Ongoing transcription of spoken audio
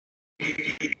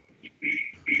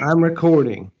I'm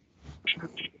recording.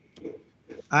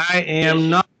 I am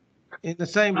not in the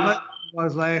same place I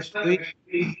was last week.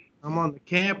 I'm on the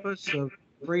campus of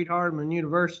Freed-Hardeman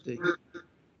University,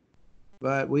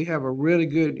 but we have a really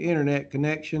good internet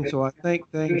connection, so I think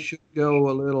things should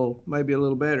go maybe a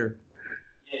little better.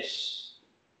 Yes.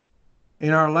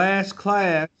 In our last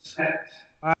class,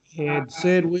 I had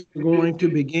said we were going to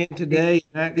begin today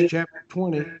in Acts chapter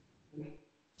 20.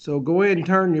 So go ahead and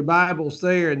turn your Bibles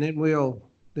there, and then we'll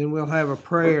have a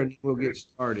prayer and we'll get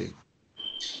started.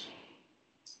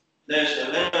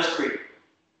 Let us pray.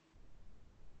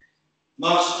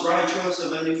 Most righteous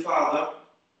Heavenly Father,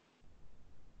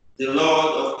 the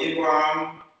Lord of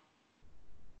Abraham,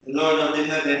 the Lord of the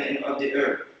heaven and of the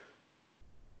earth,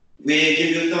 we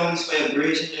give you thanks for your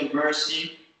grace and your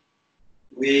mercy.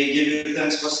 We give you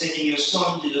thanks for sending your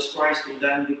Son, Jesus Christ, to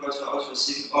die because of us, for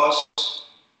saving us.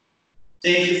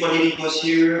 Thank you for leading us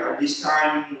here. At this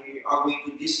time, we are going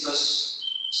to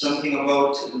discuss something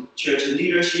about church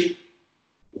leadership.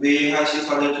 We ask you,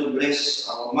 Father, to bless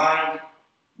our mind,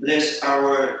 bless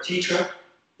our teacher.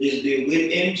 Please be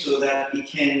with him so that he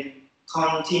can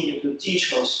continue to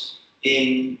teach us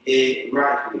in a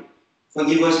right way.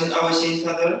 Forgive us in our sins,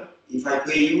 Father. If I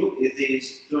pray you, it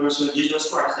is through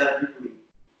Jesus Christ that we pray.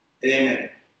 Amen.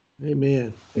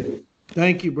 Amen.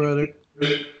 Thank you, brother.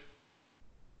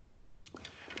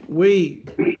 We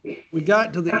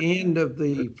got to the end of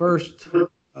the first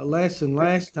lesson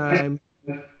last time,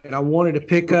 and I wanted to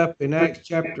pick up in Acts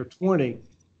chapter 20.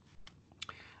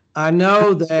 I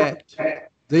know that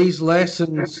these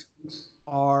lessons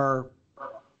are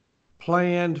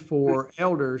planned for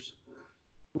elders,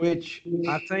 which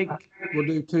I think will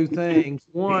do two things.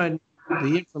 One,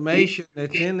 the information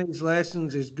that's in these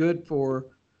lessons is good for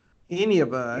any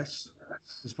of us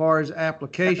as far as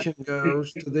application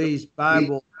goes to these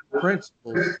Bible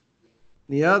principles.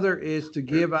 The other is to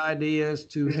give ideas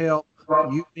to help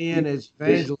you men as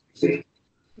evangelists to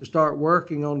start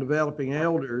working on developing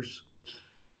elders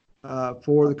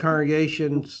for the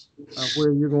congregations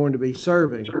where you're going to be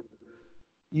serving.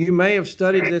 You may have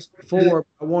studied this before,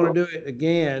 but I want to do it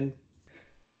again.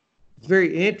 It's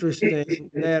very interesting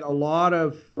that a lot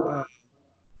of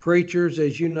preachers,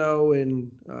 as you know, in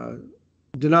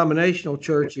denominational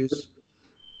churches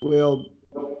will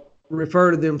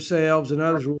refer to themselves and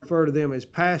others refer to them as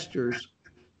pastors.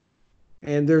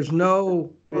 And there's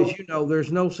no, as you know,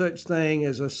 there's no such thing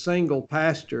as a single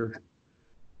pastor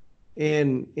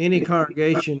in any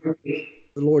congregation of the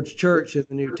Lord's church in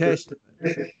the New Testament.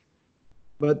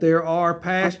 But there are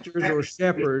pastors or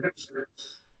shepherds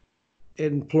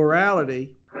in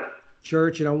plurality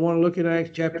church, and I want to look at Acts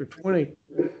chapter 20.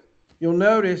 You'll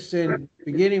notice in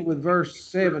beginning with verse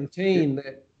 17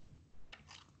 that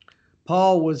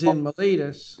Paul was in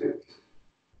Miletus,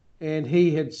 and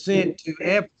he had sent to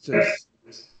Ephesus,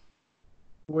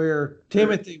 where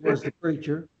Timothy was the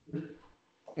preacher,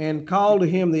 and called to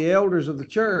him the elders of the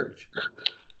church.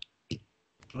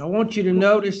 I want you to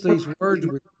notice these words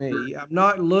with me. I'm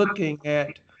not looking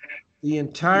at the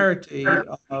entirety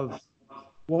of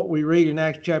what we read in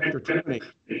Acts chapter 20.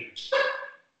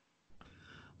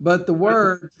 But the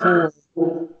word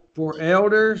for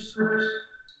elders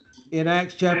in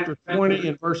Acts chapter 20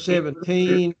 and verse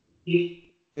 17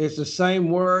 is the same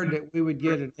word that we would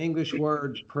get an English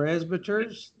word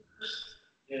presbyters,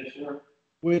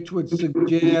 which would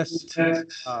suggest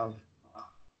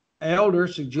elder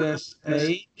suggests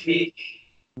age,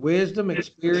 wisdom,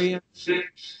 experience,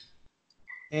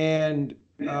 and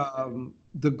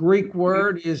the Greek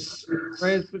word is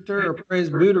presbyter or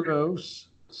presbyteros,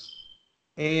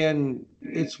 and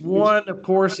it's one, of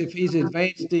course, if he's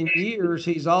advanced in years,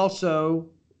 he's also,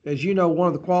 as you know, one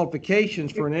of the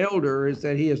qualifications for an elder is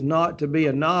that he is not to be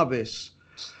a novice.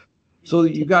 So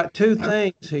you've got two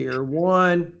things here.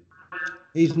 One,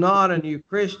 he's not a new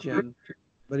Christian,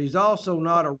 but he's also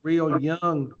not a real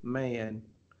young man.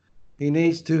 He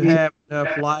needs to have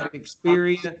enough life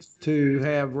experience to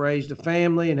have raised a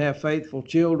family and have faithful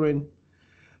children.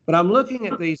 But I'm looking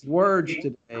at these words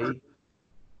today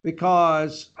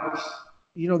because,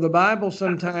 you know, the Bible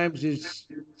sometimes is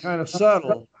kind of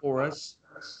subtle for us,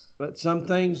 but some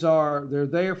things they're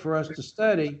there for us to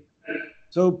study.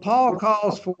 So Paul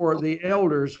calls for the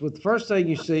elders. With the first thing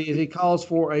you see is he calls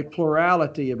for a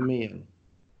plurality of men.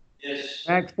 Yes.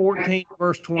 Acts 14,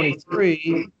 verse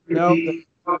 23, note that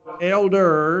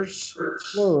elders,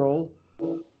 plural,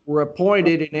 were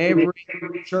appointed in every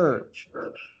church.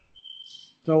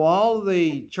 So all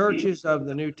the churches of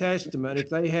the New Testament, if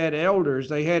they had elders,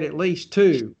 they had at least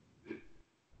two.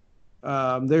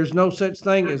 There's no such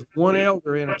thing as one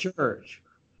elder in a church.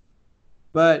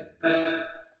 But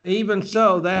even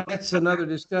so, that's another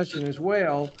discussion as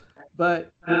well.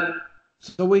 But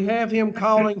so we have him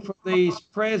calling for these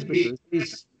presbyters,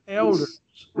 these elders,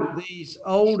 these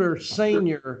older,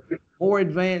 senior, more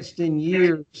advanced in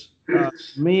years,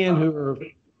 men who are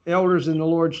elders in the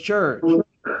Lord's church.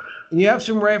 And you have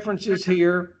some references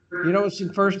here. You know, it's in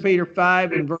 1 Peter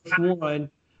 5 and verse 1.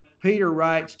 Peter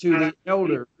writes to the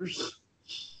elders,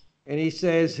 and he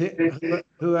says,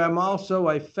 who am also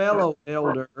a fellow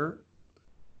elder.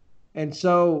 And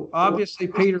so obviously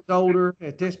Peter's older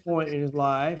at this point in his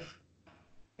life.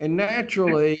 And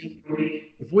naturally,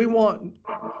 if we're going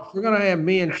to have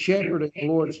men shepherding the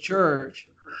Lord's church,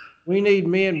 we need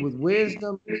men with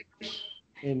wisdom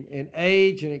and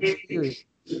age and experience.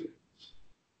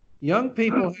 Young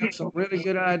people have some really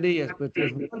good ideas, but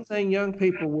there's one thing young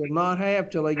people will not have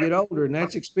till they get older, and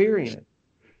that's experience.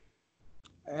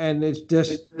 And it's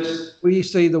just, we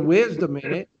see the wisdom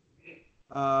in it.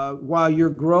 While you're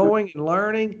growing and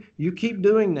learning, you keep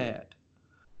doing that.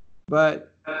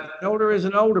 But an elder is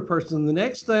an older person. The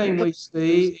next thing we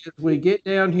see is we get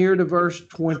down here to verse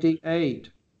 28.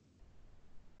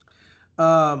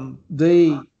 Paul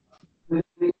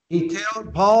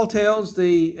tells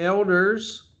the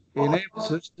elders in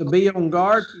Ephesus to be on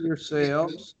guard for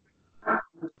yourselves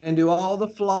and to all the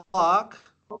flock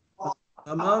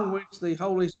among which the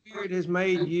Holy Spirit has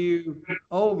made you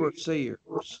overseers.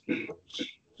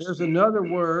 There's another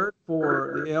word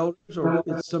for the elders, or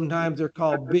sometimes they're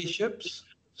called bishops,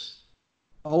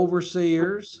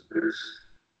 overseers.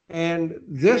 And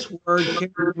this word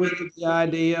carries with it the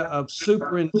idea of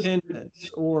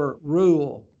superintendence or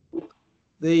rule.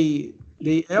 The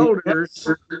elders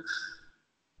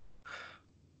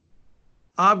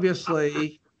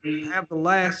obviously have the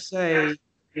last say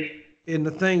in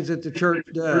the things that the church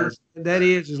does. That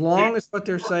is, as long as what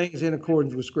they're saying is in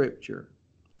accordance with Scripture.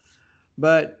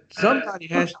 But somebody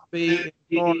has to be in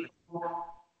authority.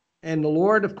 And the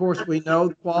Lord, of course, we know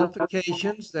the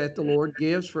qualifications that the Lord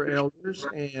gives for elders,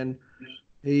 and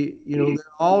they're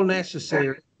all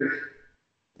necessary.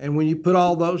 And when you put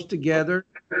all those together,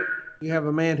 you have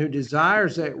a man who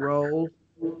desires that role,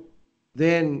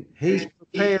 then he's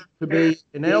prepared to be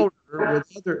an elder with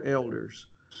other elders.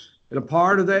 And a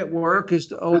part of that work is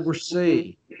to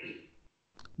oversee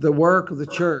the work of the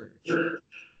church,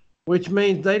 which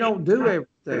means they don't do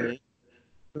everything,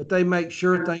 but they make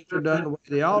sure things are done the way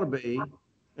they ought to be.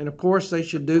 And of course, they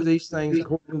should do these things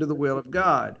according to the will of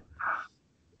God.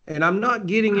 And I'm not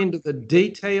getting into the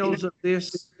details of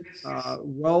this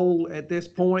role at this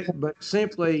point, but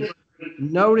simply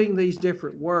noting these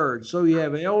different words. So you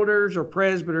have elders or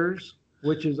presbyters,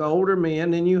 which is older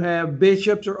men, and you have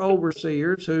bishops or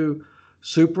overseers who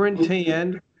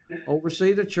superintend,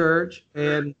 oversee the church,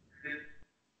 and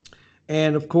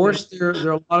of course there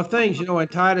are a lot of things. In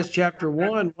Titus chapter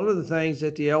 1, one of the things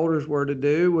that the elders were to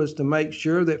do was to make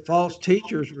sure that false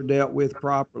teachers were dealt with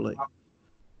properly,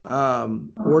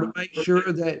 or to make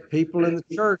sure that people in the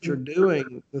church are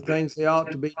doing the things they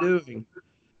ought to be doing.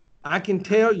 I can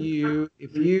tell you,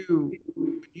 if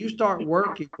you start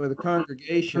working with a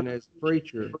congregation as a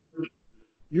preacher,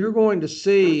 you're going to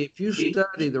see, if you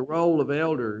study the role of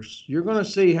elders, you're going to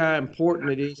see how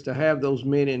important it is to have those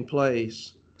men in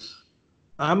place.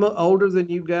 I'm older than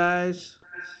you guys,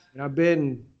 and I've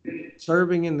been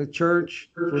serving in the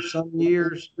church for some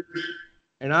years.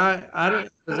 And I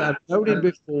as I've noted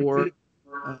before,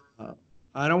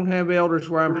 I don't have elders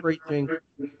where I'm preaching,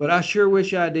 but I sure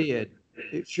wish I did.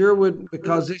 It sure would,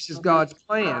 because this is God's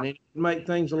plan, and it would make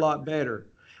things a lot better.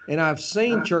 And I've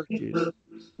seen churches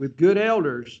with good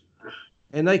elders,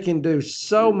 and they can do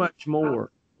so much more.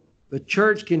 The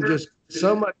church can just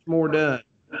so much more done.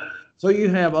 So you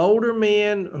have older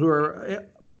men who are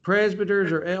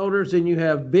presbyters or elders, and you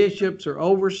have bishops or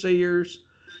overseers.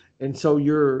 And so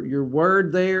your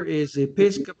word there is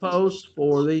episkopos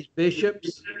for these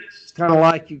bishops. It's kind of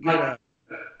like you get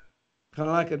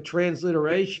a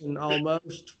transliteration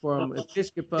almost from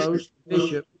episkopos to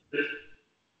bishop,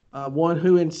 one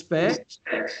who inspects,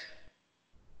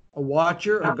 a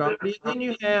watcher, a guardian. Then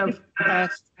you have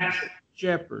pastors,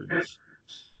 shepherds.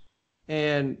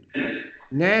 And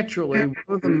naturally, one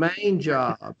of the main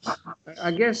jobs,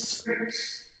 I guess,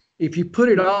 if you put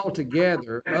it all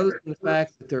together, other than the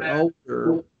fact that they're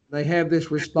older, they have this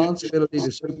responsibility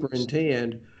to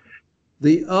superintend.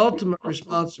 The ultimate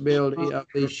responsibility of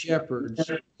these shepherds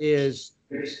is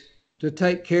to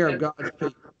take care of God's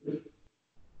people.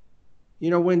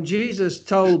 When Jesus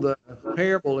told the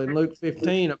parable in Luke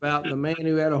 15 about the man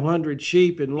who had 100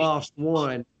 sheep and lost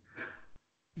one,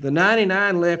 the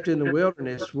 99 left in the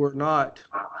wilderness were not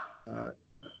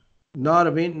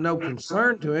of no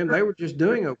concern to him. They were just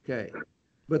doing okay.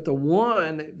 But the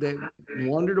one that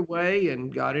wandered away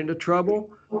and got into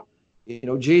trouble,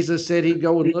 Jesus said he'd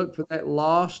go and look for that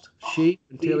lost sheep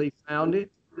until he found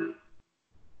it.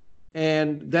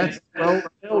 And that's the role of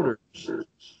elders.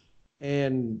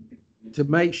 And to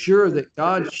make sure that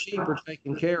God's sheep are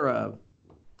taken care of.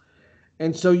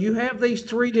 And so you have these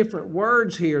three different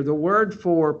words here. The word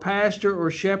for pastor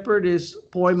or shepherd is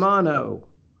poimano.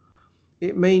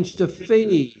 It means to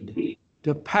feed,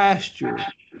 to pasture,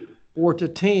 or to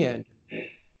tend.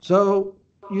 So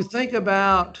you think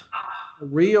about a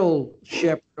real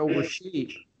shepherd over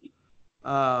sheep.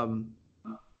 And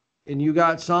you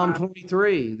got Psalm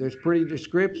 23. That's pretty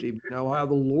descriptive. How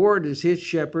the Lord is his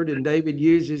shepherd, and David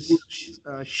uses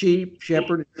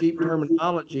shepherd, and sheep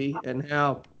terminology, and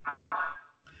how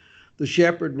the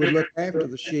shepherd would look after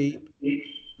the sheep,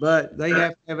 but they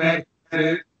have to have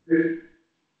adequate food,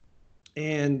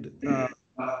 and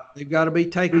they've got to be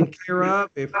taken care of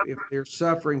if they're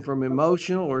suffering from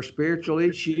emotional or spiritual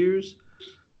issues.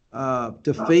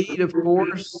 To feed, of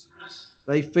course,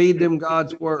 they feed them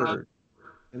God's word.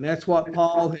 And that's what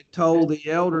Paul had told the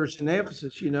elders in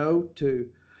Ephesus, to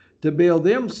build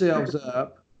themselves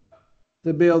up,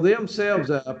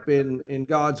 in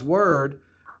God's word,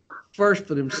 first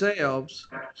for themselves,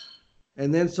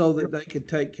 and then so that they could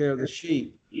take care of the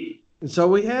sheep. And so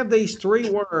we have these three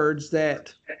words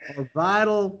that are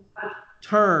vital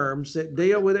terms that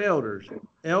deal with elders.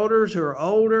 Elders who are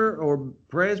older, or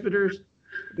presbyters,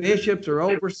 bishops or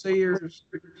overseers,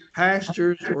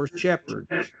 pastors or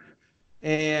shepherds.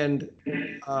 And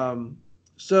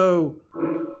so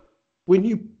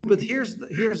but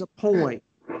here's a point.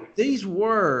 These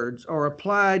words are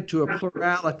applied to a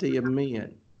plurality of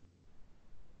men.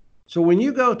 So when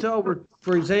you go to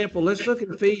for example, let's look at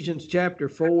Ephesians chapter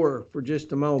 4 for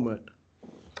just a moment,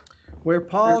 where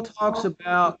Paul talks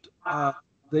about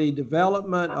the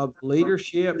development of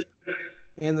leadership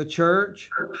in the church.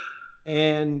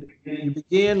 And you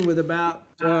begin with about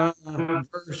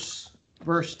verse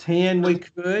 10, we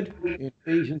could, in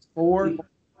Ephesians 4.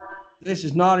 This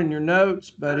is not in your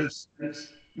notes, but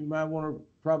you might want to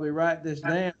probably write this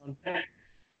down,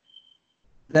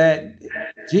 that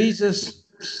Jesus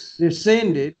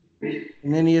descended,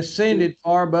 and then he ascended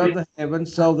far above the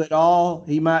heavens so that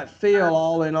he might fill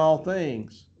all in all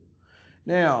things.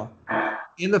 Now,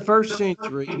 in the first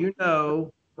century,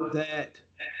 that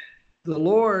the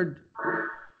Lord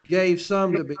gave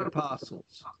some to be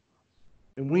apostles.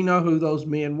 And we know who those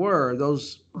men were,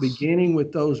 beginning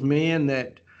with those men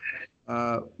that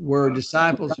were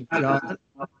disciples of John.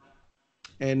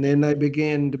 And then they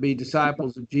began to be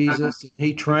disciples of Jesus.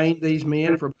 He trained these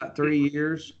men for about 3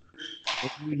 years.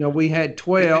 And, we had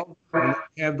 12, and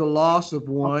we have the loss of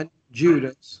one,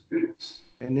 Judas.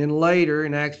 And then later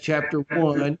in Acts chapter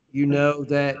 1,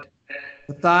 that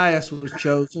Matthias was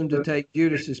chosen to take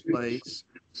Judas's place.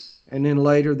 And then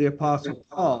later the Apostle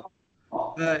Paul.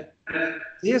 But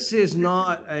this is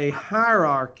not a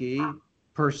hierarchy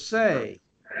per se.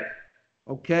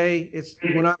 Okay?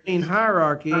 When I mean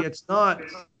hierarchy, these are not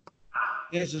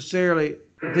necessarily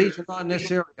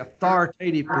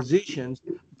authoritative positions,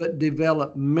 but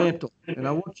developmental. And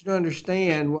I want you to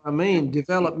understand what I mean,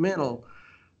 developmental.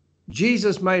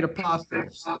 Jesus made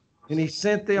apostles, and he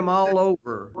sent them all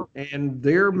over. And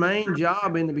their main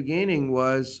job in the beginning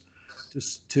was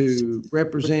to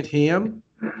represent him,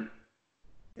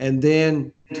 and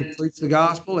then to preach the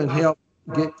gospel and help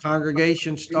get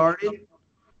congregations started.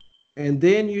 And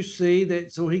then you see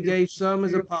that, so he gave some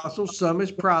as apostles, some as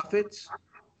prophets,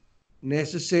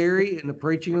 necessary in the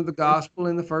preaching of the gospel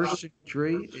in the first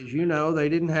century. As you know, they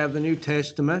didn't have the New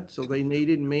Testament, so they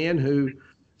needed men who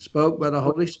spoke by the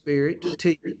Holy Spirit to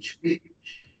teach.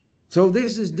 So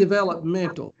this is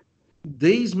developmental.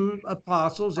 These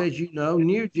apostles, as you know,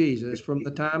 knew Jesus from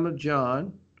the time of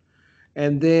John.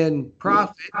 And then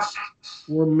prophets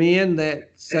were men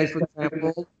that, say, for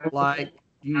example, like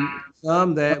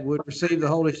some that would receive the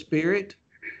Holy Spirit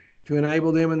to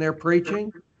enable them in their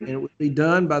preaching. And it would be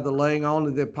done by the laying on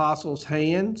of the apostles'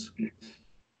 hands.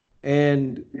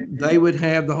 And they would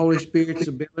have the Holy Spirit's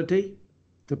ability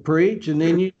to preach. And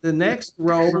then the next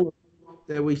role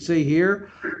that we see here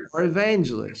are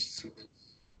evangelists.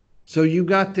 So you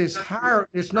got this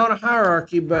it's not a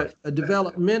hierarchy, but a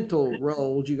developmental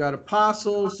role. You got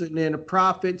apostles and then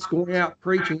prophets going out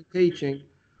preaching, teaching.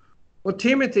 Well,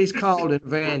 Timothy's called an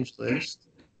evangelist.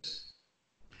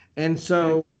 And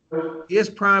so his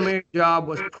primary job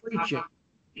was preaching.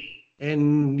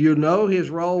 And his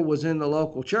role was in the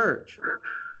local church.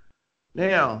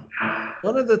 Now,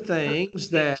 one of the things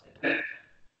that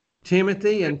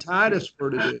Timothy and Titus were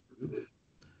to do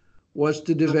was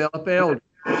to develop elders.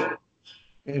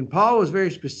 And Paul was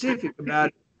very specific about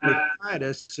it with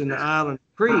Titus in the island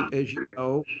of Crete, as you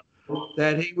know,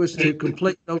 that he was to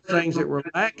complete those things that were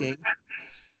lacking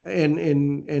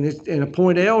and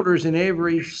appoint elders in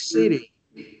every city,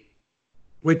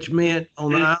 which meant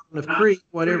on the island of Crete,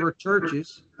 whatever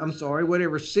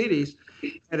cities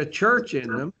had a church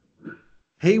in them,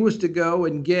 he was to go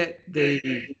and get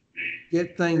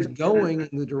things going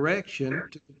in the direction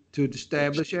to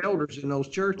establish elders in those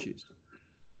churches.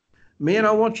 Men,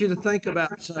 I want you to think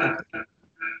about something.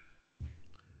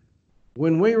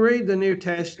 When we read the New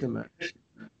Testament,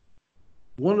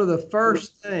 one of the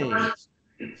first things,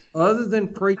 other than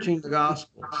preaching the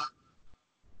gospel,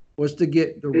 was to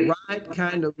get the right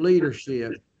kind of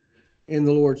leadership in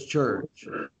the Lord's church.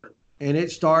 And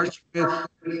it starts with,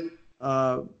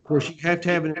 of course, you have to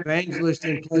have an evangelist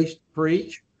in place to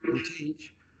preach and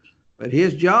teach. But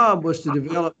his job was to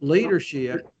develop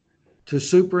leadership to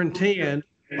superintend,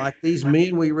 like these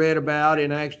men we read about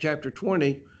in Acts chapter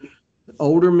 20,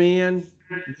 older men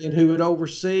who would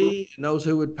oversee, and those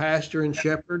who would pastor and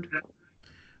shepherd.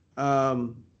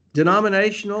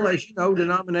 Denominational, as you know,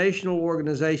 denominational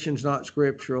organization's not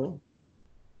scriptural.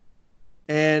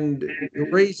 And the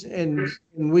reason,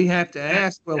 and we have to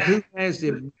ask, well, who has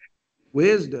the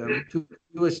wisdom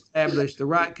to establish the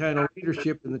right kind of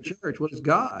leadership in the church? Well, it's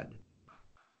God.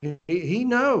 He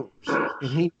knows, and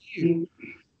he knew.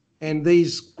 And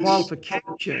these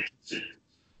qualifications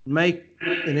make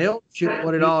an eldership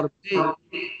what it ought to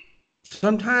be.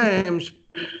 Sometimes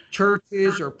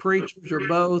churches or preachers or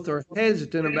both are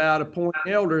hesitant about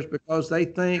appointing elders because they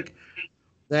think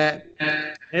that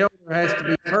an elder has to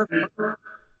be perfect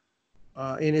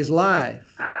in his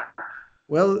life.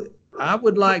 Well, I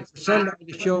would like for somebody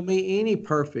to show me any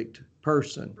perfect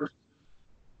person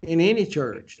in any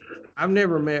church. I've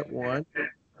never met one.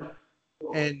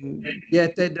 And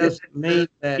yet that doesn't mean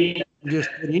that just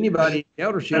put anybody in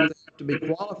eldership, they have to be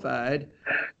qualified.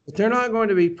 But they're not going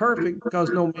to be perfect because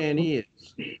no man is.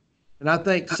 And I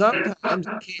think sometimes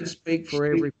I can't speak for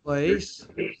every place,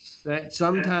 that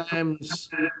sometimes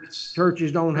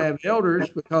churches don't have elders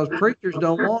because preachers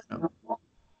don't want them.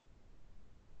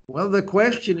 Well, the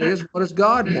question is, what does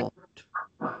God want?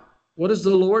 What does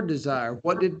the Lord desire?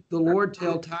 What did the Lord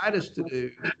tell Titus to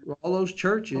do for all those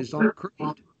churches on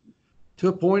Crete? To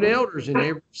appoint elders in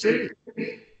every city.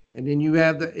 And then you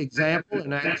have the example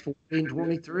in Acts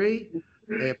 14:23.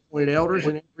 They appointed elders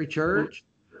in every church.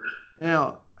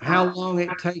 Now, how long it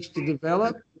takes to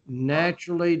develop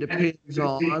naturally depends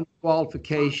on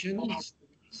qualifications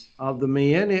of the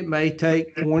men. It may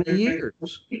take 20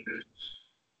 years,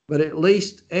 but at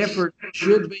least effort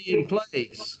should be in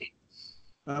place.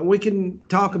 We can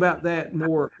talk about that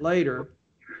more later.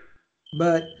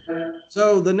 But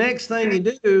so the next thing you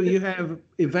do, you have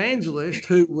evangelists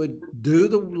who would do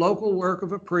the local work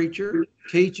of a preacher,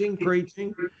 teaching,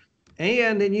 preaching,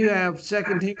 and then you have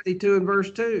 2 Timothy 2 and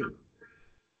verse 2,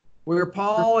 where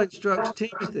Paul instructs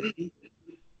Timothy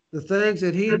the things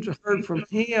that he had heard from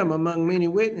him among many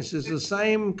witnesses, the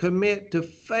same commit to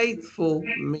faithful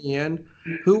men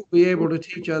who will be able to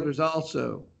teach others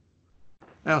also.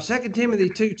 Now, 2 Timothy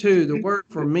 2:2, the word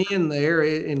for men there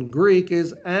in Greek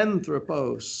is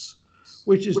anthropos,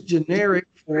 which is generic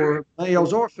for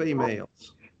males or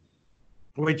females,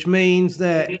 which means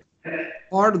that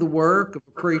part of the work of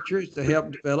a preacher is to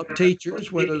help develop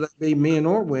teachers, whether they be men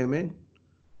or women.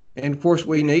 And of course,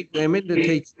 we need women to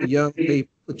teach the young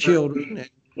people, the children,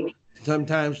 and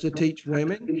sometimes to teach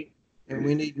women. And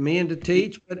we need men to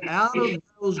teach. But out of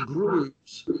those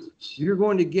groups, you're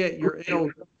going to get your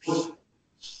elders.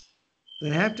 They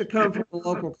have to come from the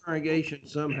local congregation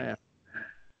somehow.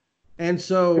 And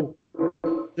so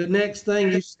the next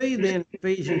thing you see then in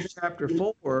Ephesians chapter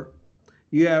 4,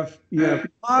 you have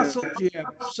apostles, you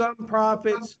have some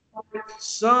prophets,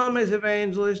 some as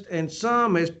evangelists, and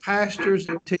some as pastors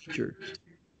and teachers.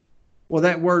 Well,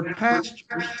 that word pastors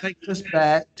takes us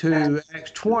back to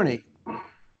Acts 20.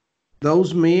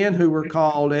 Those men who were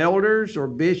called elders or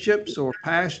bishops or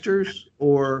pastors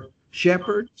or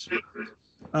shepherds.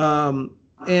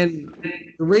 And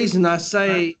the reason I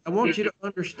say, I want you to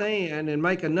understand and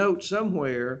make a note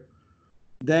somewhere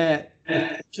that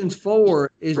Ephesians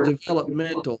 4 is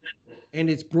developmental and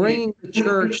it's bringing the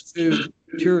church to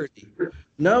maturity.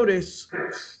 Notice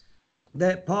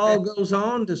that Paul goes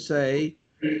on to say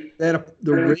that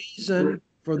the reason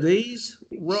for these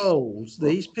roles,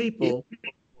 these people,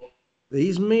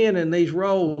 these men in these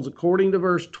roles, according to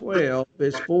verse 12,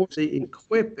 is for the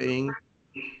equipping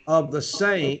of the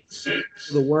saints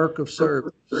for the work of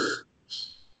service.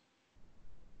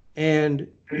 And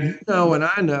you know, and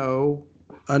I know,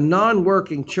 a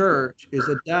non-working church is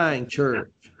a dying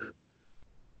church.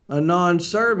 A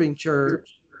non-serving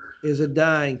church is a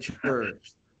dying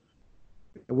church.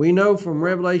 And we know from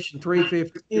Revelation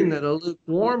 3:15 that a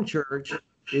lukewarm church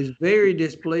is very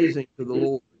displeasing to the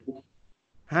Lord.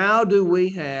 How do we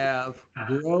have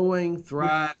growing,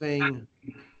 thriving,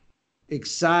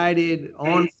 excited,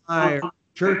 on fire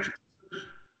churches?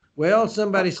 Well,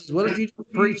 somebody says, well, if you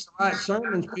preach the right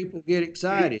sermons, people get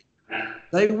excited.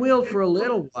 They will for a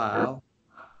little while,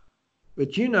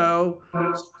 but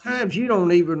sometimes you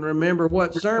don't even remember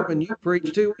what sermon you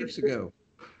preached 2 weeks ago.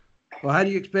 Well, how do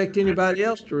you expect anybody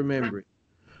else to remember it?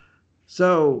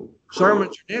 So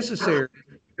sermons are necessary,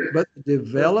 but the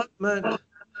development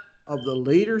of the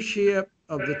leadership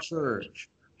of the church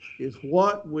is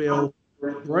what will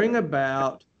bring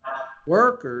about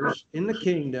workers in the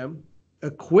kingdom,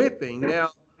 equipping.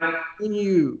 Now, when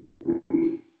you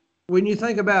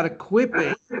think about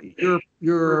equipping,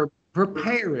 you're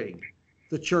preparing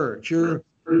the church. You're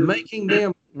making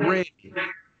them ready.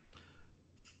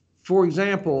 For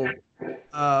example,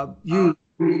 you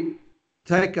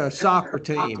take a soccer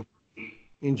team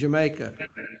in Jamaica.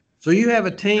 So you have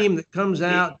a team that comes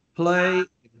out to play.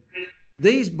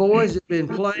 These boys have been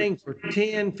playing for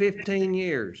 10, 15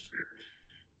 years.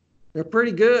 They're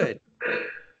pretty good.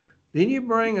 Then you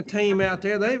bring a team out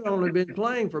there, they've only been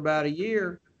playing for about a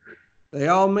year. They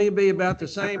all may be about the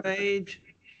same age.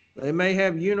 They may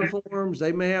have uniforms.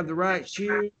 They may have the right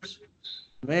shoes.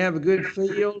 They may have a good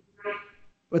field,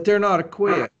 but they're not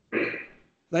equipped.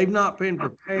 They've not been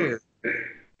prepared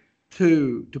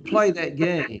to play that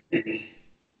game.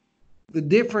 The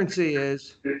difference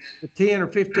is the 10 or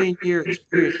 15 year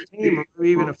experienced team, or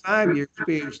even a 5-year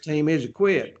experienced team, is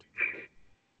equipped.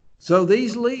 So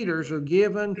these leaders are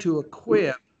given to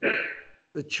equip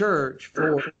the church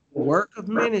for work of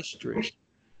ministry.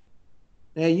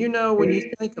 Now, when you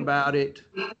think about it,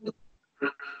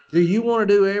 do you want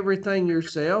to do everything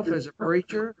yourself as a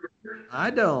preacher?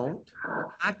 I don't.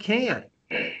 I can't.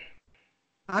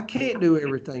 I can't do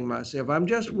everything myself. I'm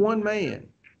just one man.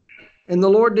 And the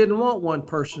Lord didn't want one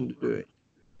person to do it.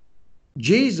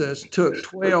 Jesus took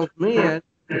 12 men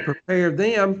to prepare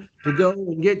them to go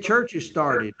and get churches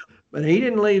started. But he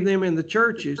didn't leave them in the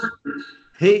churches.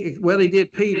 He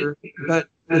did Peter, but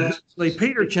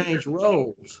Peter changed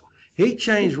roles. He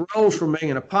changed roles from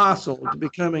being an apostle to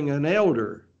becoming an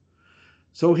elder.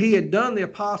 So he had done the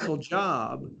apostle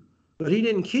job, but he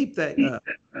didn't keep that up.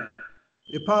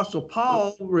 The apostle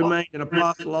Paul remained an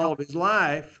apostle all of his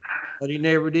life, but he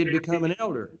never did become an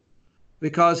elder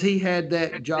because he had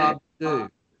that job to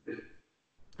do.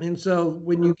 And so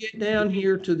when you get down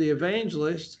here to the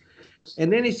evangelists,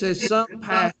 and then he says some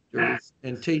pastors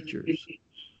and teachers.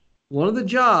 One of the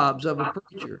jobs of a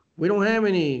preacher, we don't have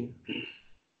any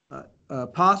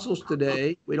apostles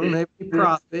today. We don't have any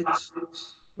prophets,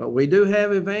 but we do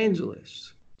have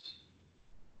evangelists.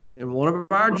 And one of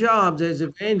our jobs as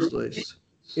evangelists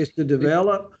is to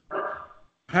develop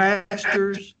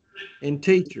pastors and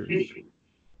teachers.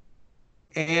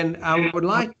 And I would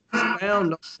like to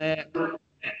expound on that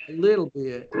a little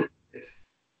bit.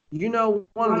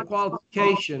 One of the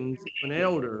qualifications of an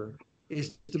elder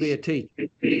is to be a teacher.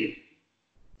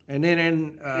 And then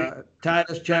in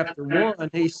Titus chapter 1,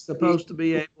 he's supposed to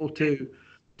be able to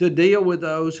deal with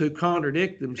those who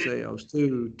contradict themselves,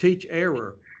 to teach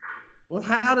error. Well,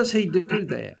 how does he do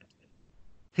that?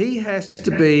 He has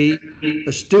to be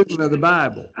a student of the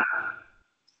Bible,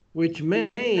 which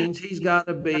means he's got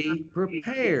to be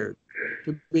prepared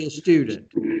to be a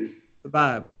student of the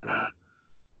Bible.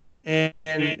 And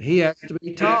he has to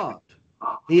be taught.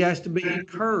 He has to be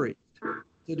encouraged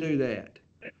to do that.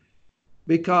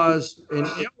 Because an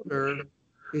elder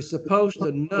is supposed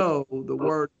to know the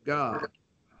Word of God.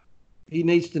 He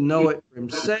needs to know it for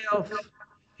himself.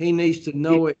 He needs to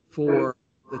know it for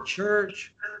the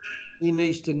church. He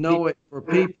needs to know it for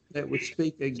people that would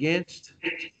speak against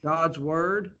God's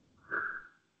Word.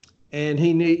 And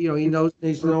he needs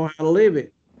to know how to live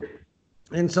it.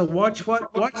 And so watch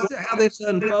how this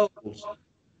unfolds.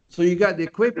 So you got the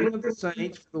equipping of the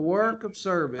saints for the work of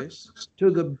service to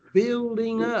the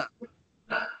building up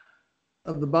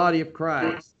of the body of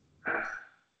Christ.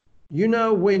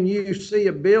 When you see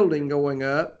a building going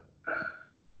up,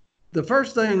 the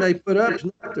first thing they put up is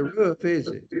not the roof, is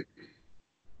it?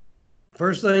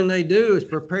 First thing they do is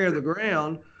prepare the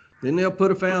ground, then they'll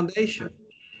put a foundation.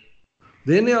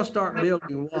 Then they'll start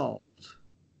building walls.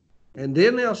 And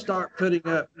then they'll start putting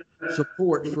up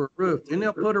support for a roof. Then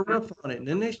they'll put a roof on it. And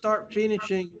then they start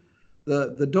finishing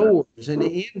the doors and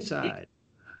the inside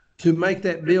to make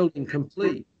that building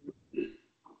complete.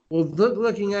 Well,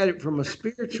 looking at it from a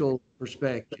spiritual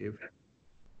perspective,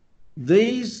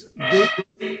 These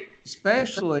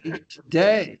especially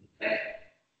today,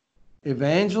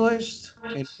 evangelists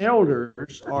and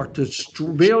elders are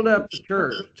to build up the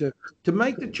church, to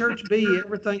make the church be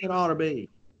everything it ought to be.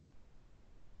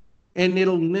 And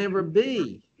it'll never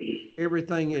be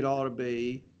everything it ought to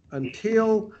be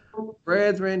until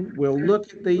brethren will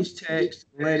look at these texts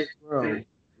and let it grow.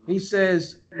 He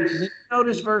says,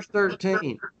 notice verse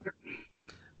 13,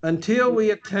 until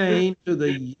we attain to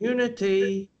the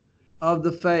unity of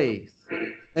the faith.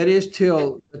 That is,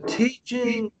 till the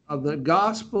teaching of the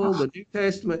gospel, the New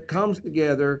Testament comes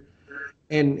together,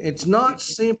 and it's not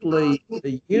simply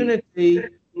the unity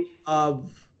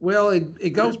of, well, it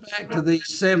goes back to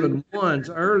these 7 ones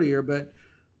earlier, but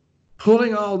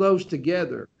pulling all those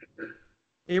together,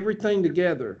 everything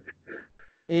together,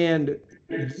 and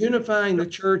unifying the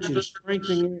church and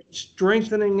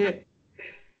strengthening it.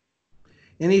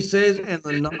 And he says, and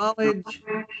the knowledge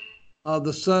of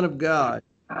the Son of God,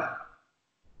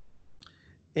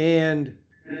 and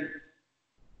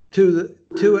to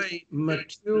a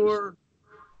mature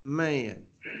man.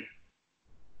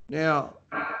 Now,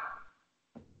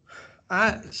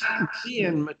 I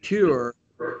being mature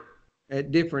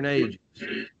at different ages.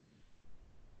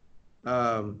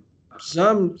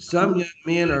 Some young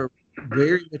men are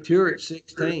very mature at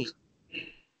 16.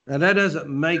 Now that doesn't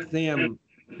make them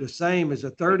the same as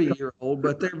a 30-year-old,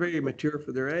 but they're very mature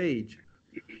for their age.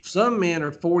 Some men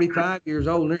are 45 years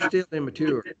old and they're still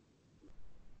immature.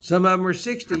 Some of them are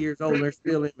 60 years old and they're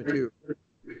still immature.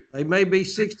 They may be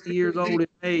 60 years old in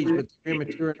age, but they're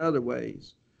immature in other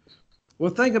ways.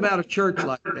 Well, think about a church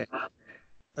like that.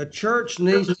 A church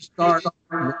needs to start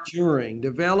maturing,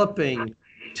 developing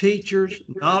teachers,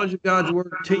 knowledge of God's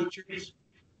word teachers,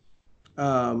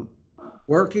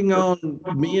 working on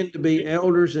men to be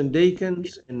elders and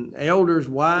deacons, and elders'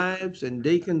 wives and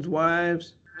deacons'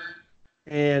 wives,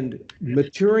 and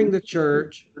maturing the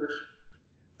church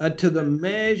unto the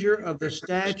measure of the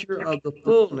stature of the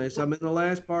fullness. I'm in the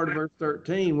last part of verse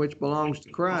 13, which belongs to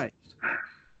Christ.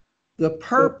 The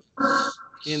purpose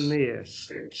in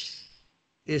this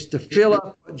is to fill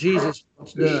up what Jesus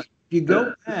has done. If you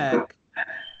go back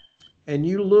and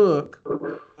you look,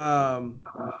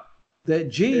 that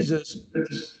Jesus,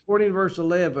 according to verse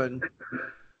 11,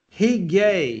 he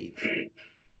gave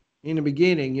in the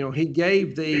beginning, he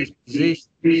gave these positions.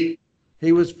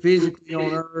 He was physically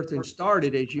on earth and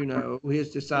started, as you know, his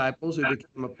disciples who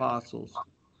became apostles.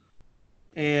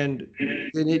 And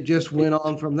then it just went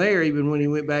on from there. Even when he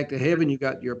went back to heaven, you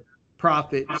got your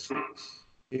prophets,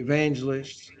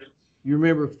 evangelists. You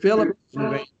remember Philip was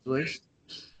an evangelist.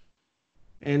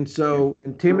 And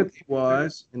Timothy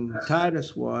was, and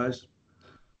Titus was,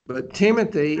 but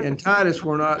Timothy and Titus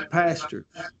were not pastors.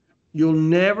 You'll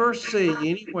never see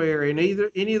anywhere in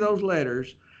any of those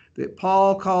letters that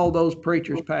Paul called those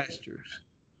preachers pastors.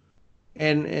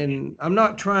 And I'm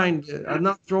not throwing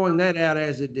that out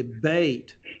as a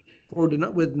debate with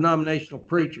denominational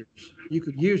preachers. You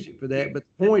could use it for that, but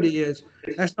the point is,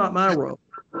 that's not my role.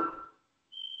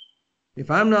 If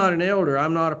I'm not an elder,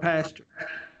 I'm not a pastor.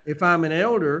 If I'm an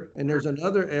elder and there's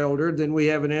another elder, then we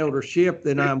have an eldership,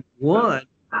 then I'm one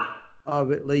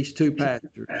of at least 2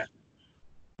 pastors.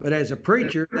 But as a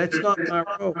preacher, that's not my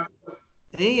role.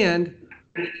 And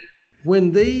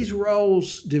when these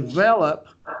roles develop,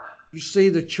 you see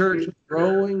the church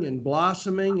growing and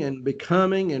blossoming and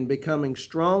becoming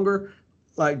stronger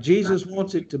like Jesus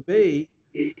wants it to be.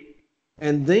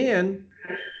 And then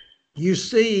you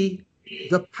see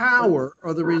the power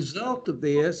or the result of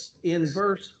this in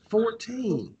verse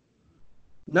 14.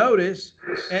 Notice,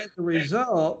 as a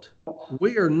result,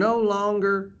 we are no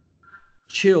longer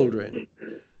children.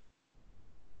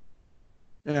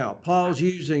 Now, Paul's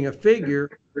using a figure,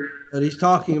 but he's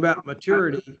talking about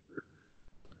maturity.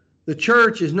 The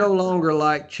church is no longer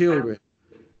like children.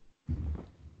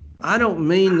 I don't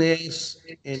mean this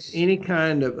in any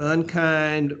kind of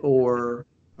unkind or,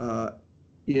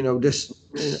 just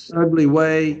in an ugly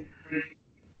way,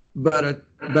 but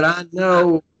I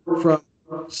know from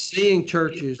seeing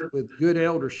churches with good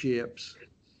elderships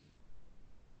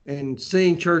and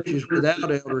seeing churches without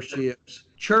elderships,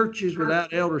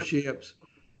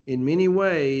 in many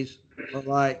ways are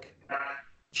like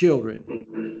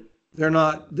children. They're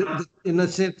not, in the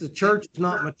sense the church is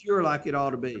not mature like it ought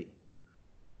to be.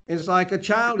 It's like a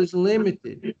child is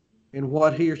limited in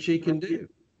what he or she can do.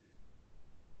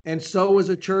 And so is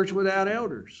a church without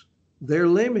elders. They're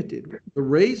limited. The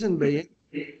reason being,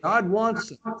 God wants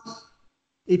them.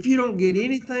 If you don't get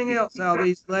anything else out of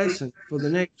these lessons for the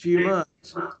next few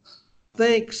months,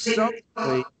 think solely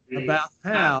about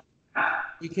how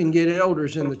we can get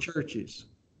elders in the churches.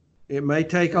 It may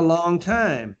take a long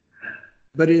time,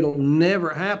 but it'll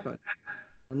never happen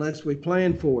unless we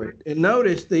plan for it. And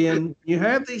notice then, you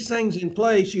have these things in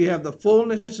place. You have the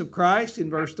fullness of Christ in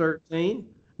verse 13,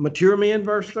 mature men,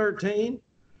 verse 13,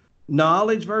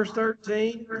 knowledge, verse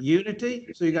 13, unity.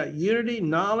 So you got unity,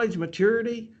 knowledge,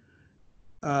 maturity,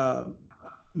 the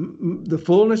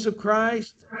fullness of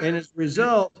Christ. And as a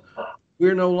result,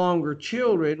 we're no longer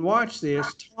children. Watch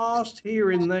this, tossed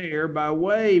here and there by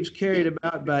waves carried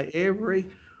about by every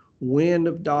wind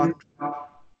of doctrine.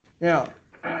 Now,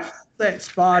 that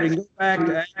spot and go back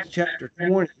to Acts chapter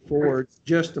 20 for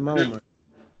just a moment.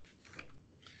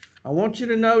 I want you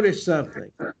to notice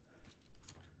something.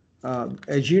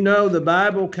 As you know, the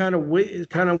Bible kind of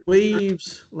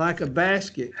weaves like a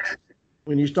basket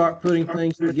when you start putting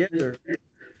things together.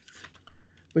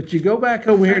 But you go back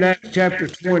over here to Acts chapter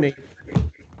 20,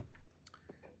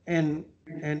 and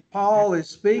Paul is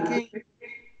speaking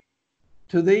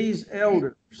to these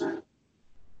elders.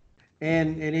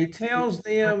 And he tells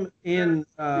them in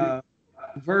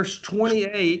verse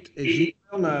 28, as you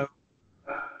well know,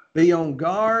 be on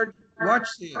guard. Watch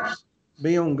this.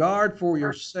 Be on guard for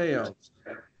yourselves.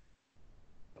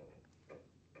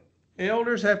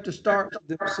 Elders have to start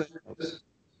with themselves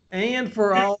and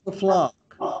for all the flock.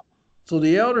 So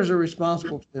the elders are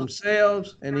responsible for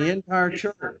themselves and the entire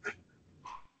church,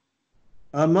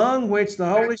 among which the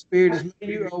Holy Spirit has made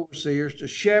you overseers to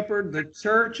shepherd the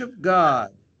church of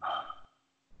God,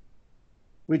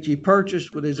 which he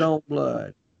purchased with his own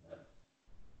blood.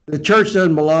 The church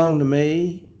doesn't belong to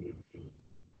me.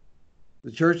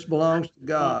 The church belongs to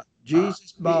God.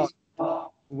 Jesus bought it.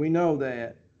 We know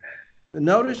that. But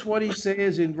notice what he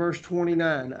says in verse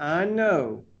 29. I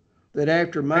know that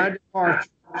after my departure,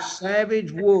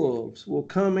 savage wolves will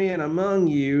come in among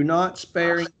you, not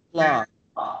sparing the flock.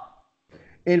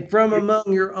 And from among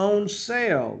your own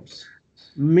selves,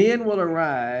 men will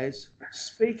arise,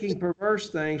 speaking perverse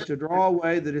things to draw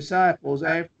away the disciples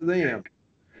after them.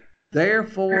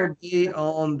 Therefore, be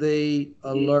on the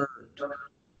alert,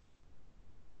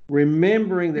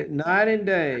 remembering that night and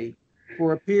day,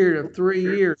 for a period of 3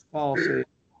 years, Paul said,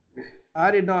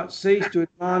 I did not cease to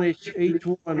admonish each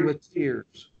one with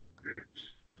tears.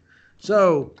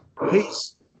 So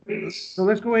let's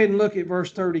go ahead and look at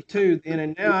verse 32 then.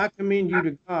 And now I commend you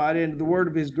to God and to the word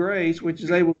of his grace, which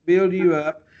is able to build you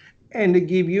up and to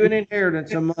give you an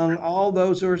inheritance among all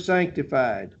those who are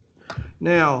sanctified.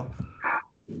 Now,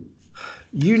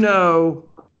 you know,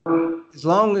 as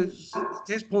long as at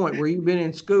this point where you've been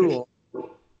in school,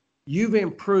 you've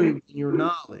improved in your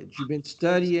knowledge. You've been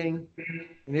studying,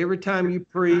 and every time you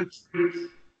preach,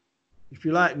 if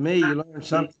you're like me, you learn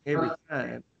something every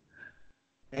time.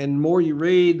 And the more you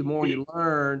read, the more you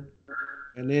learn,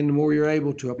 and then the more you're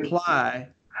able to apply.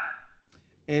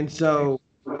 And so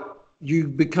you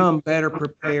become better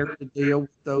prepared to deal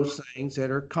with those things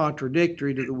that are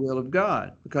contradictory to the will of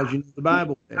God because you know the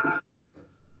Bible better.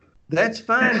 That's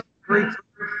fine,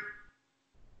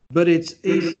 but it's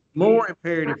even more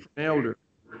imperative for an elder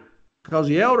because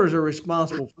the elders are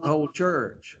responsible for the whole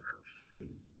church.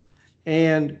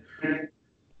 And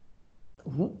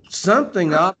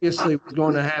something obviously was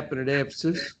going to happen at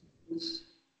Ephesus.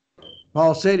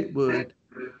 Paul said it would.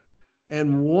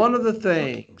 And one of the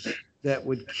things that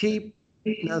would keep,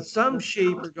 now some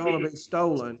sheep are going to be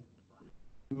stolen,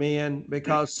 men,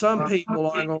 because some people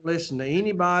aren't going to listen to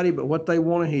anybody but what they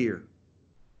want to hear.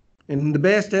 And the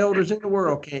best elders in the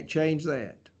world can't change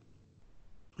that.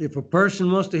 If a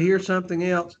person wants to hear something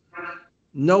else,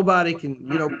 nobody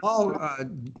can, Paul,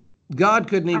 God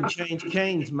couldn't even change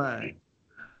Cain's mind.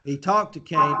 He talked to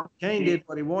Cain. Cain did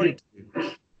what he wanted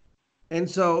to. And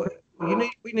so we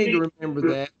need to remember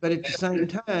that. But at the same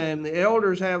time, the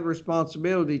elders have a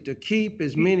responsibility to keep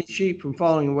as many sheep from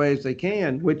falling away as they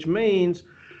can, which means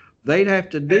they'd have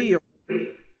to deal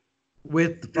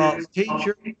with the false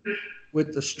teacher,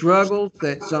 with the struggles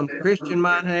that some Christian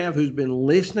might have who's been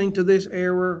listening to this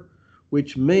error,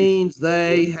 which means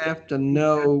they have to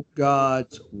know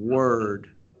God's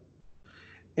word.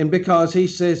 And because he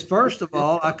says, first of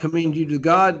all, I commend you to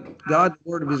God, the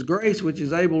word of his grace, which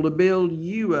is able to build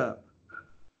you up.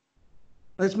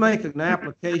 Let's make an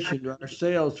application to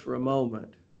ourselves for a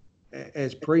moment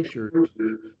as preachers.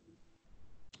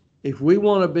 If we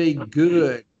want to be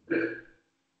good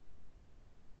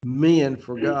men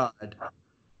for God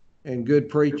and good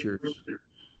preachers,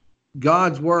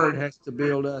 God's word has to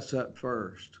build us up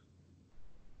first.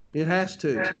 It has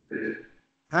to.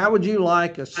 How would you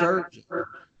like a surgeon?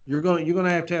 You're going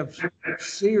to have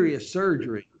serious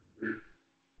surgery.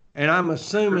 And I'm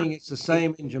assuming it's the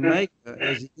same in Jamaica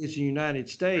as it is in the United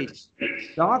States.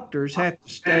 Doctors have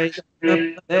to stay up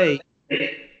to date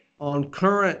on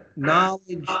current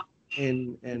knowledge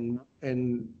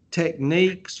and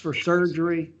techniques for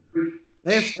surgery.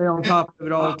 They have to stay on top of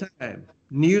it all the time.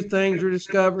 New things are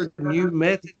discovered, new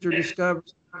methods are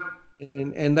discovered,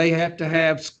 and they have to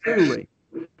have schooling.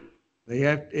 They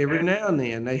have every now and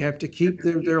then they have to keep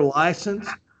their license.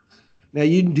 Now,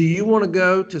 do you want to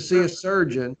go to see a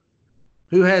surgeon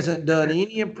who hasn't done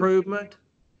any improvement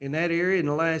in that area in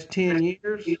the last 10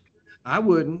 years? I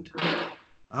wouldn't.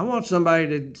 I want somebody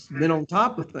that's been on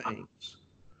top of things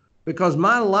because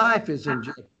my life is in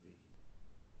jeopardy.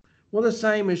 Well, the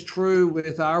same is true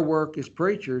with our work as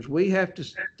preachers. We have to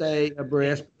stay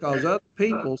abreast because other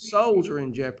people's souls are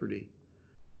in jeopardy.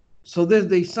 So there's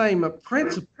the same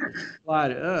principles apply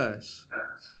to us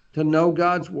to know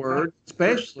God's word,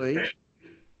 especially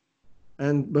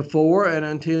and before and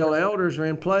until elders are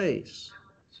in place.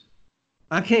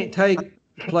 I can't take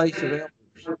the place of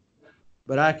elders,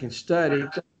 but I can study,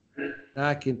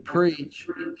 I can preach,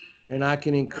 and I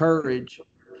can encourage,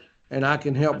 and I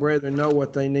can help brethren know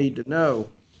what they need to know.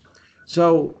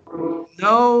 So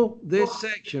know this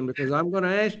section because I'm going to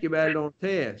ask you about it on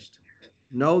test.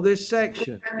 Know this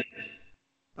section.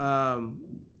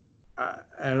 And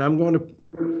I'm going to,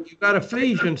 you've got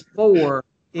Ephesians 4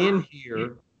 in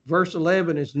here. Verse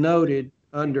 11 is noted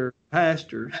under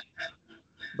pastors,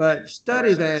 but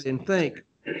study that and think.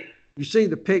 You see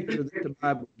the picture that the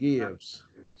Bible gives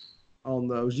on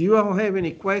those. You all have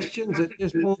any questions at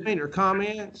this point or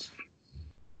comments?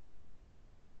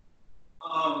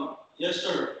 Yes,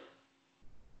 sir.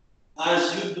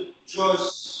 As you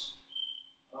just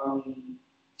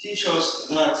teach us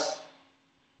that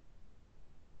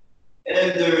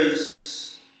elders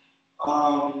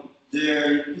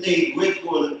they play great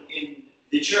role in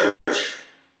the church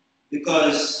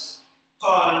because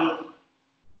Paul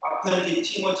appointed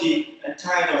Timothy and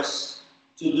Titus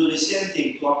to do the same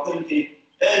thing, to appoint the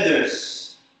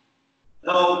elders.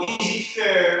 Now, is it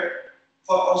fair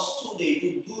for us today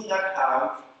who do not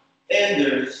have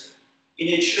elders in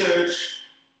a church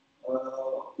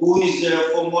who is there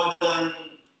for more than,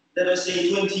 let us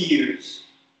say, 20 years?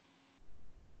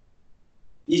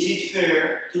 Is it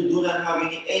fair to do not have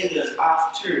any elders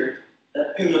after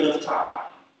that period of time?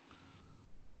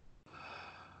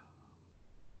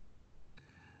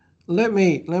 Let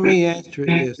me answer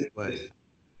it this way.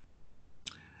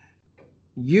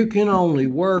 You can only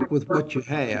work with what you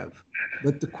have.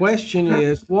 But the question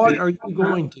is, what are you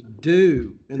going to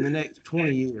do in the next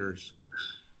 20 years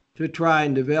to try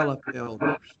and develop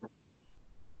elders?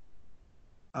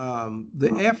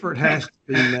 The effort has to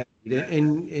be made.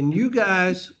 And you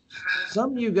guys,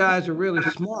 some of you guys are really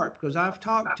smart because I've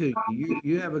talked to you.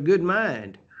 You have a good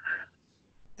mind.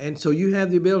 And so you have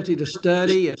the ability to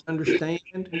study and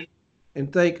understand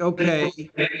and think, okay,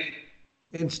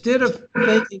 instead of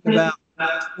thinking about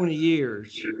 20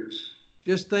 years,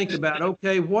 just think about,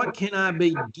 okay, what can I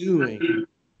be doing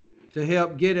to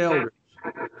help get elders?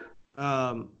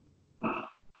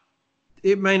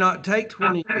 It may not take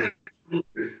 20 years.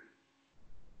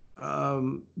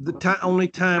 Only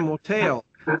time will tell.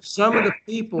 Some of the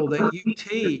people that you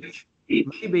teach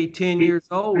may be 10 years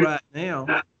old right now,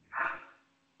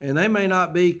 and they may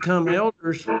not become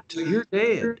elders till you're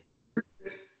dead.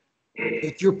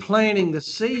 If you're planting the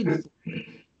seed,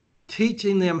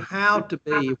 teaching them how to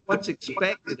be, what's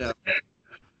expected of them.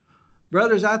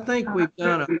 Brothers, I think we've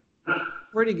done a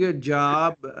pretty good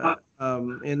job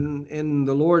in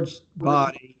the Lord's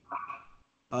body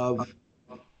of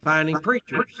finding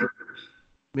preachers.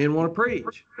 Men want to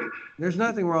preach. There's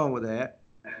nothing wrong with that.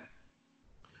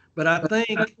 But I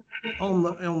think on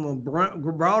the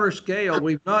broader scale,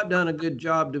 we've not done a good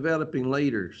job developing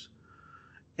leaders.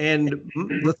 And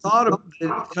the thought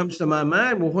that comes to my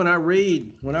mind, well, when I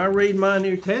read my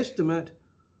New Testament,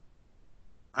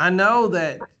 I know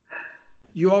that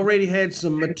you already had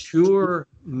some mature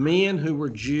men who were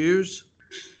Jews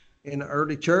in the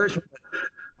early church. But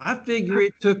I figure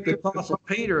it took the Apostle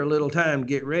Peter a little time to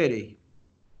get ready.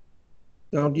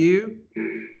 Don't you?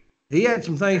 He had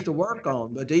some things to work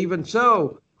on, but even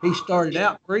so, he started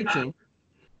out preaching.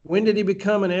 When did he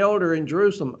become an elder in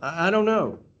Jerusalem? I don't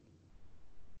know.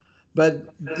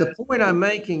 But the point I'm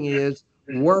making is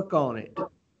work on it.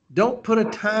 Don't put a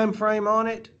time frame on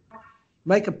it.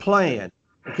 Make a plan.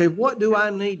 Okay, what do I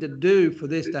need to do for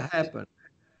this to happen?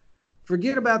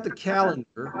 Forget about the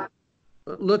calendar.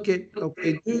 Look at,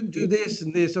 okay, do this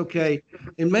and this, okay.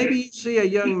 And maybe you see a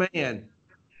young man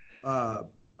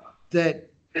that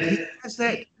he has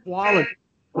that quality.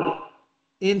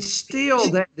 Instill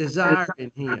that desire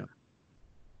in him.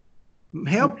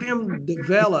 Help him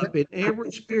develop in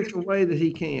every spiritual way that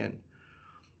he can.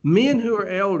 Men who are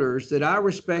elders that I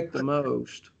respect the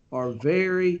most are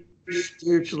very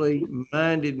spiritually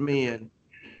minded men.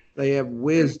 They have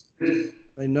wisdom.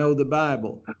 They know the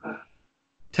Bible.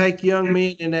 Take young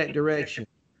men in that direction.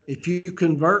 If you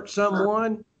convert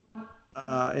someone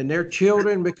and their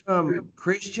children become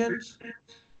Christians,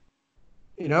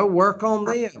 work on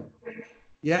them.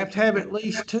 You have to have at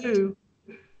least two.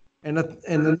 And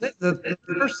the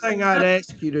first thing I'd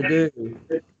ask you to do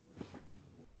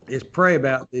is pray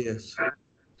about this.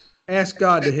 Ask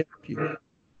God to help you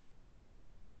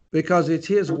because it's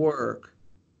His work.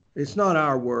 It's not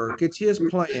our work. It's His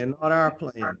plan, not our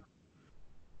plan.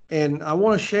 And I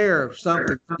want to share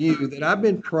something with you that I've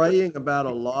been praying about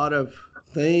a lot of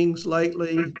things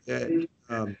lately, that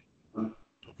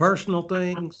personal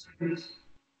things.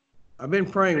 I've been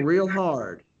praying real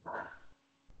hard.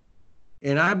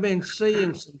 And I've been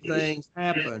seeing some things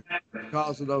happen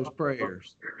because of those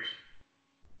prayers.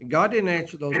 And God didn't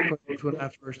answer those prayers when I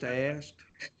first asked,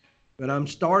 but I'm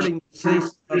starting to see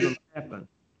some of them happen.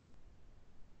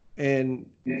 And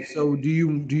so do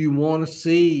you want to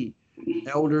see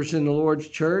elders in the Lord's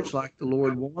church like the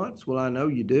Lord wants? Well, I know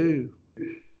you do.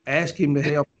 Ask Him to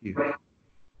help you.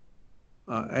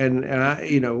 And I,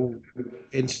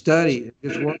 and study,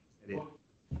 just work at it.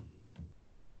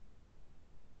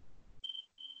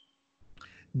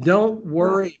 Don't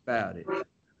worry about it.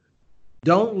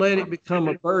 Don't let it become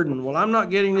a burden. Well, I'm not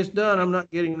getting this done. I'm not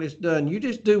getting this done. You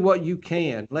just do what you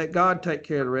can. Let God take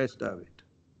care of the rest of it.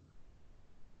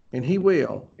 And He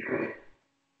will.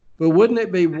 But wouldn't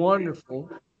it be wonderful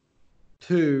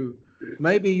to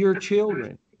maybe your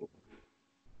children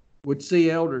would see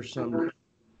elders someday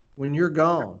when you're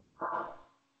gone?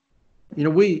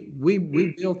 We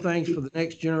build things for the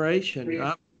next generation.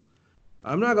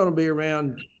 I'm not going to be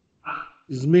around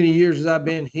as many years as I've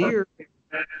been here.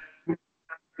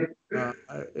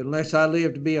 Unless I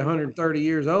live to be 130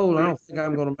 years old, I don't think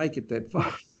I'm going to make it that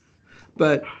far.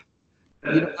 But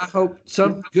I hope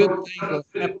some good things will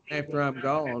happen after I'm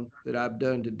gone that I've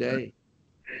done today.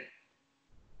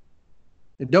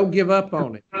 And don't give up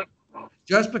on it.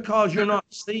 Just because you're not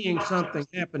seeing something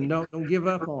happen, don't give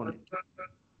up on it.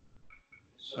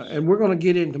 And we're going to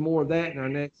get into more of that in our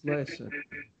next lesson.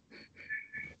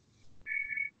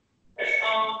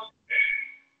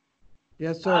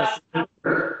 Yes, sir.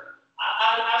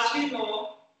 As we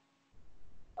know,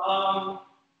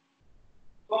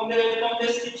 from the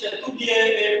scripture, to be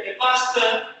a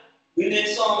pastor, we need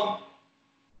some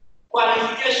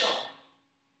qualification.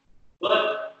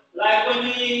 But like when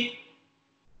we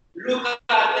look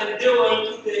at the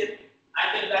world today,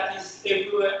 I think that is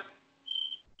everywhere.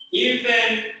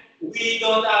 Even we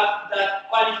don't have that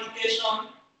qualification,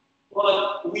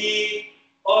 but we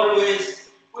always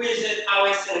present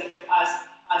ourselves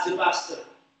as a pastor.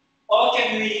 How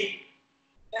can we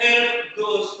help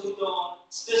those who don't,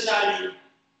 especially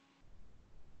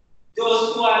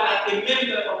those who are not a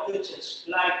member of the church,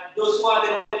 like those who are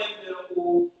the member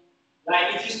who,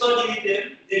 like if you study with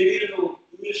them, they will know,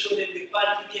 you will show them the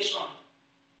qualification.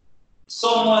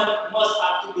 Someone must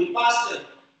have to be pastor,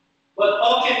 but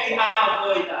how can we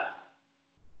avoid that?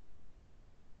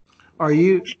 I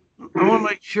want to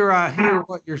make sure I hear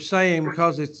what you're saying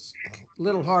because it's a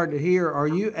little hard to hear. Are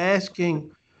you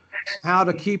asking how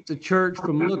to keep the church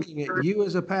from looking at you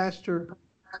as a pastor?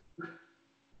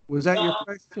 Was that your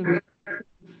question?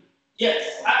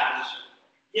 Yes.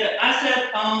 I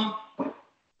said,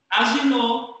 as you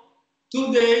know,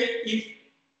 today,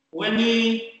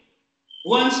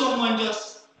 when someone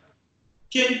just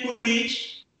can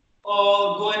preach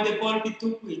or go in the pulpit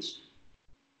to preach,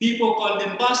 people call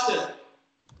them pastor.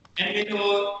 And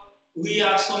we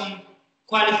have some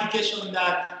qualification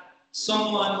that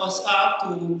someone must have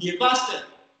to be a pastor.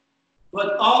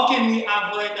 But how can we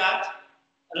avoid that?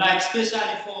 Like especially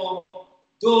for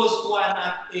those who are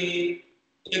not a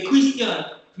Christian,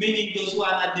 meaning those who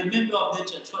are not the member of the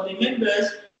church. For the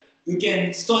members, you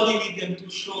can study with them to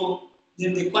show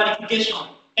them the qualification.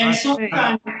 And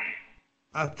sometimes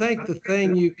I think the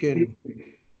thing you can,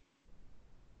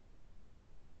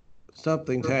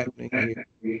 something's happening here.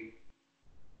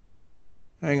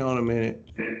 Hang on a minute.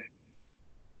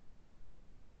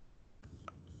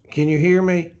 Can you hear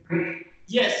me?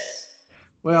 Yes.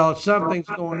 Well, something's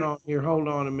going on here. Hold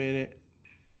on a minute.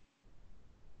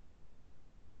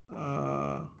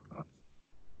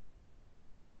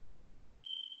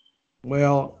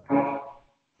 Well,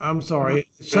 I'm sorry.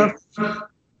 Something's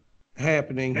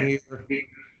happening here.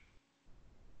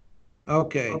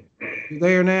 Okay. You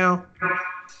there now?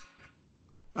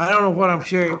 I don't know what I'm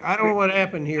sharing. I don't know what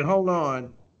happened here. Hold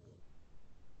on.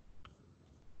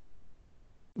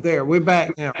 There, we're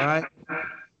back now, right?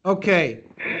 Okay.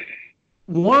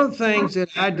 One of the things that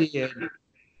I did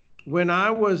when I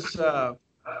was,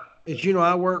 as you know,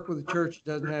 I work with a church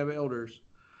that doesn't have elders.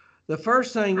 The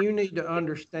first thing you need to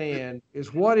understand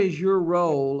is what is your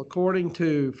role according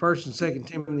to First and Second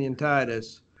Timothy and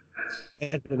Titus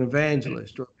as an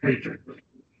evangelist or a preacher.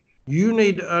 You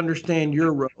need to understand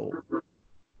your role.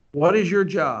 What is your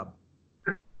job?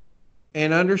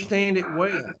 And understand it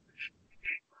well.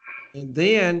 And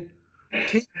then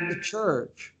teach the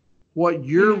church what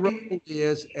your role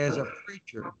is as a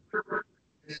preacher.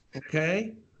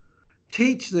 Okay?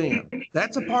 Teach them.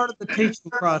 That's a part of the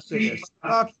teaching process.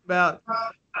 Talking about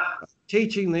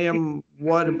teaching them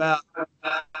what about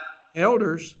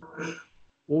elders.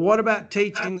 Well, what about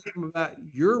teaching them about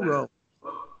your role?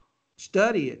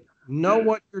 Study it. Know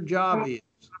what your job is.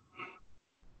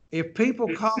 If people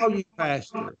call you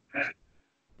pastor,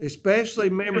 especially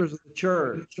members of the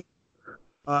church,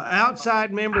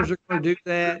 outside members are going to do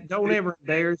that. Don't ever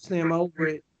embarrass them over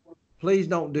it. Please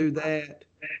don't do that.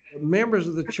 But members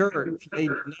of the church need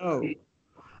to know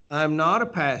I'm not a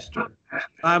pastor. The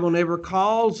Bible never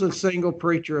calls a single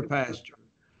preacher a pastor.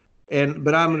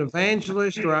 But I'm an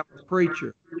evangelist or I'm a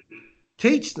preacher.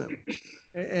 Teach them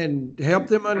and help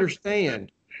them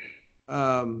understand.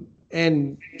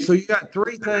 And so you got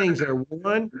three things there.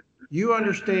 One, you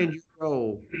understand your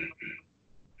role,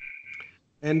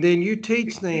 and then you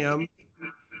teach them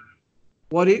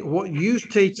what you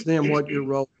teach them what your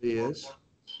role is,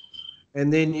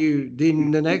 and then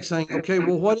the next thing. Okay,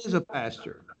 well, what is a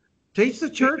pastor? Teach the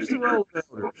church the role of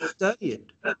elders. Study it.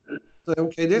 So,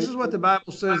 okay, this is what the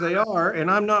Bible says they are,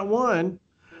 and I'm not one,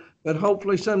 but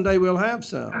hopefully someday we'll have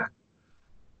some.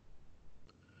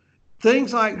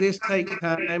 Things like this take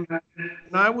time. When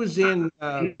I was in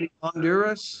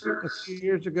Honduras a few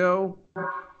years ago,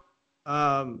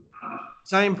 um,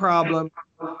 same problem.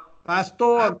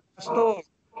 Pastor, pastor.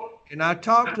 And I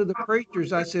talked to the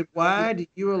preachers. I said, why do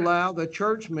you allow the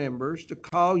church members to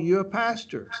call you a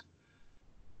pastor?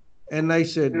 And they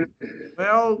said,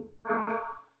 well,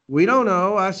 we don't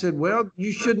know. I said, well,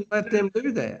 you shouldn't let them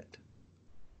do that.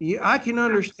 I can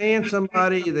understand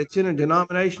somebody that's in a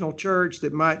denominational church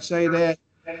that might say that.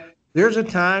 There's a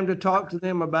time to talk to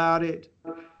them about it,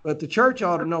 but the church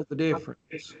ought to know the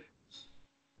difference.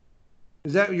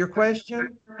 Is that your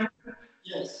question?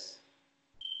 Yes.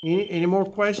 Any more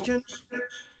questions?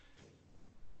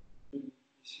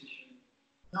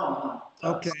 No.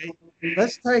 Okay.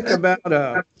 Let's take about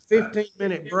a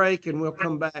 15-minute break and we'll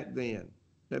come back then.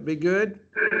 That be good?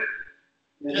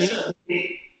 Yes, sir.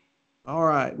 All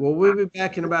right. Well, we'll be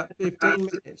back in about 15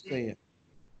 minutes then.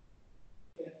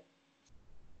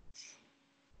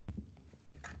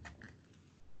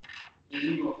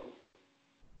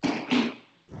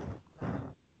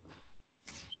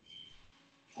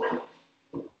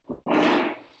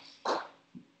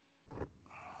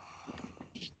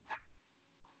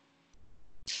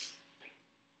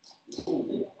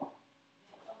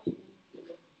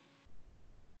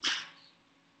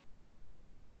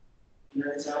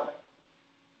 Minutes out.